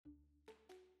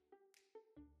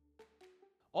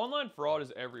Online fraud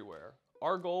is everywhere.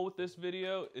 Our goal with this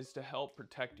video is to help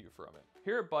protect you from it.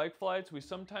 Here at Bikeflights, we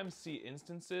sometimes see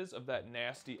instances of that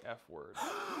nasty F word.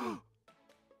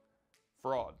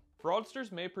 Fraud.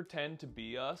 Fraudsters may pretend to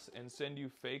be us and send you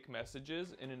fake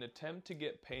messages in an attempt to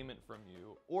get payment from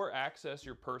you or access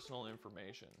your personal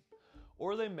information.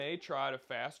 Or they may try to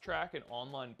fast track an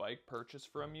online bike purchase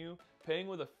from you, paying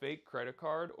with a fake credit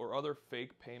card or other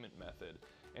fake payment method,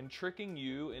 and tricking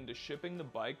you into shipping the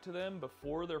bike to them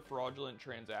before their fraudulent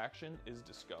transaction is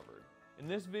discovered. In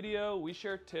this video, we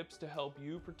share tips to help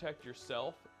you protect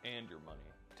yourself and your money.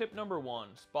 Tip number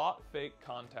 1, spot fake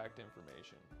contact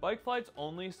information. Bikeflights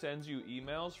only sends you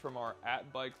emails from our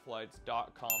 @bikeflights.com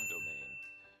domain.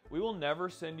 We will never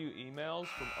send you emails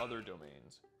from other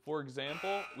domains. For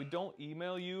example, we don't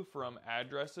email you from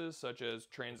addresses such as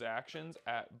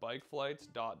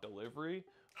transactions@bikeflights.delivery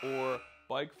or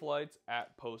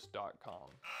bikeflights@post.com.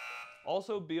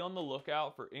 Also, be on the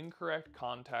lookout for incorrect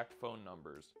contact phone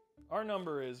numbers. Our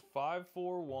number is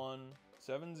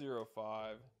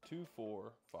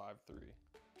 541-705-2453.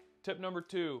 Tip number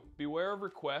 2, beware of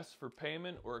requests for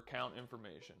payment or account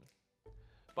information.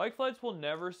 Bikeflights will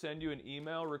never send you an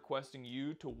email requesting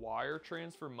you to wire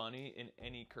transfer money in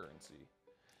any currency.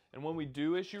 And when we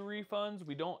do issue refunds,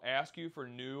 we don't ask you for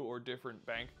new or different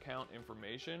bank account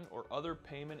information or other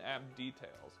payment app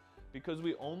details, because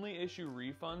we only issue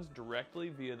refunds directly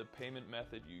via the payment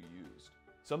method you used.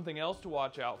 Something else to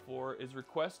watch out for is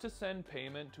requests to send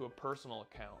payment to a personal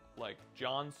account, like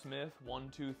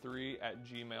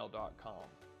johnsmith123@gmail.com.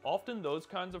 Often those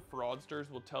kinds of fraudsters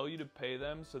will tell you to pay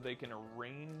them so they can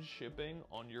arrange shipping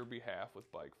on your behalf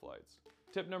with Bikeflights.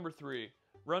 Tip number 3,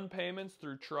 run payments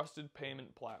through trusted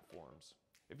payment platforms.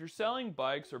 If you're selling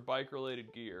bikes or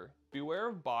bike-related gear, beware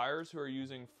of buyers who are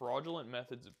using fraudulent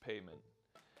methods of payment.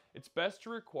 It's best to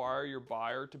require your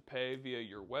buyer to pay via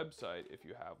your website if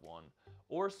you have one,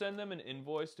 or send them an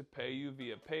invoice to pay you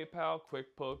via PayPal,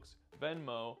 QuickBooks,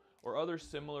 Venmo, or other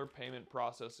similar payment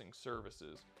processing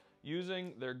services,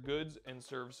 using their goods and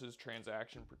services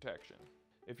transaction protection.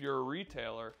 If you're a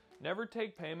retailer, never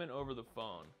take payment over the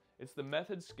phone. It's the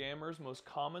method scammers most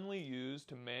commonly use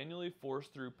to manually force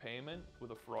through payment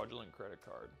with a fraudulent credit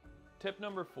card. Tip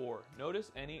number 4,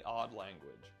 notice any odd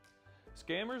language.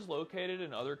 Scammers located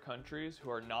in other countries who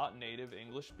are not native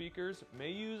English speakers may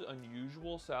use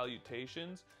unusual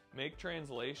salutations, make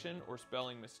translation or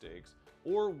spelling mistakes,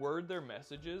 or word their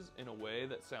messages in a way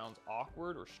that sounds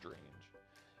awkward or strange.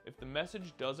 If the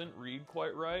message doesn't read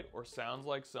quite right or sounds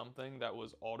like something that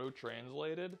was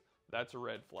auto-translated, that's a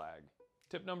red flag.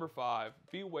 Tip number 5,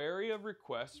 be wary of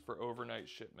requests for overnight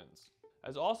shipments.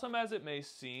 As awesome as it may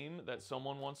seem that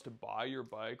someone wants to buy your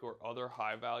bike or other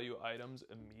high-value items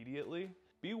immediately,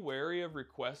 be wary of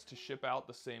requests to ship out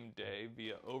the same day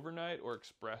via overnight or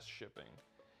express shipping,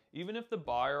 even if the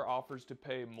buyer offers to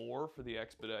pay more for the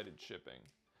expedited shipping.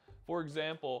 For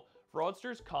example,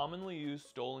 fraudsters commonly use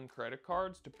stolen credit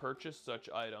cards to purchase such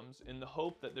items in the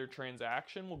hope that their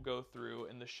transaction will go through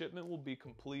and the shipment will be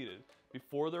completed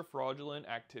before their fraudulent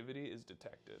activity is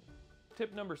detected.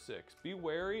 Tip number 6, be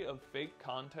wary of fake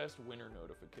contest winner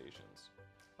notifications.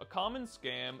 A common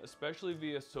scam, especially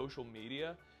via social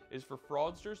media, is for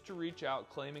fraudsters to reach out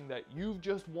claiming that you've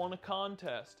just won a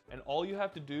contest, and all you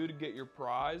have to do to get your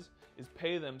prize is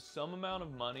pay them some amount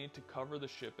of money to cover the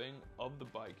shipping of the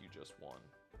bike you just won.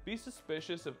 Be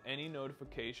suspicious of any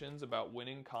notifications about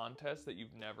winning contests that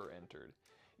you've never entered,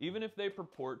 even if they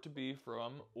purport to be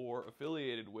from or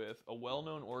affiliated with a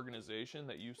well-known organization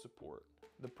that you support.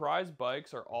 The prize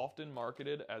bikes are often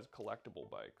marketed as collectible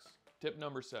bikes. Tip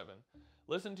number 7,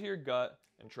 listen to your gut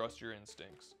and trust your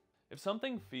instincts. If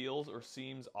something feels or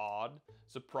seems odd,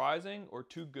 surprising, or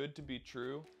too good to be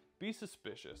true, be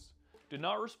suspicious. Do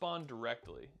not respond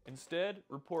directly. Instead,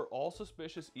 report all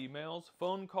suspicious emails,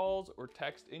 phone calls, or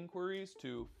text inquiries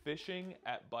to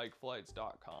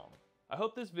phishing@bikeflights.com. I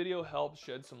hope this video helps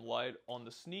shed some light on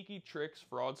the sneaky tricks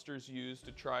fraudsters use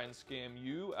to try and scam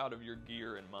you out of your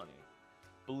gear and money.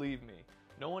 Believe me,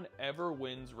 no one ever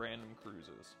wins random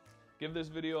cruises. Give this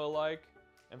video a like,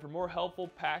 and for more helpful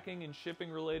packing and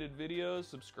shipping related videos,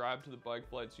 subscribe to the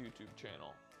Bikeflights YouTube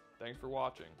channel. Thanks for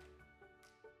watching.